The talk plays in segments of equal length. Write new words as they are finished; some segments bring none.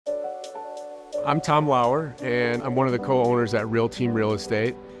I'm Tom Lauer, and I'm one of the co-owners at REALTEAM Real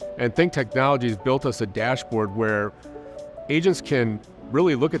Estate. And Think Technologies built us a dashboard where agents can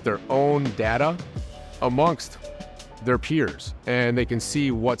really look at their own data amongst their peers, and they can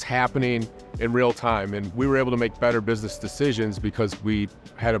see what's happening in real time. And we were able to make better business decisions because we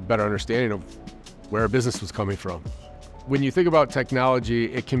had a better understanding of where our business was coming from. When you think about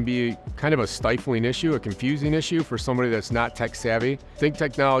technology, it can be kind of a stifling issue, a confusing issue for somebody that's not tech savvy. Think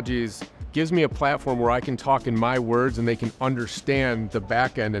Technologies gives me a platform where I can talk in my words and they can understand the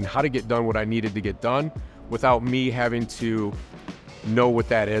back end and how to get done what I needed to get done without me having to know what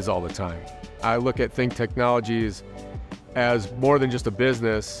that is all the time. I look at Think Technologies as more than just a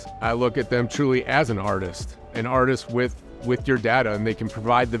business. I look at them truly as an artist with your data, and they can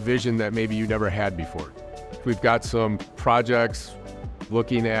provide the vision that maybe you never had before. We've got some projects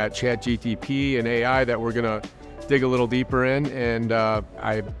looking at ChatGPT and AI that we're gonna dig a little deeper in, and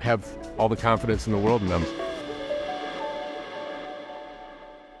I have all the confidence in the world in them.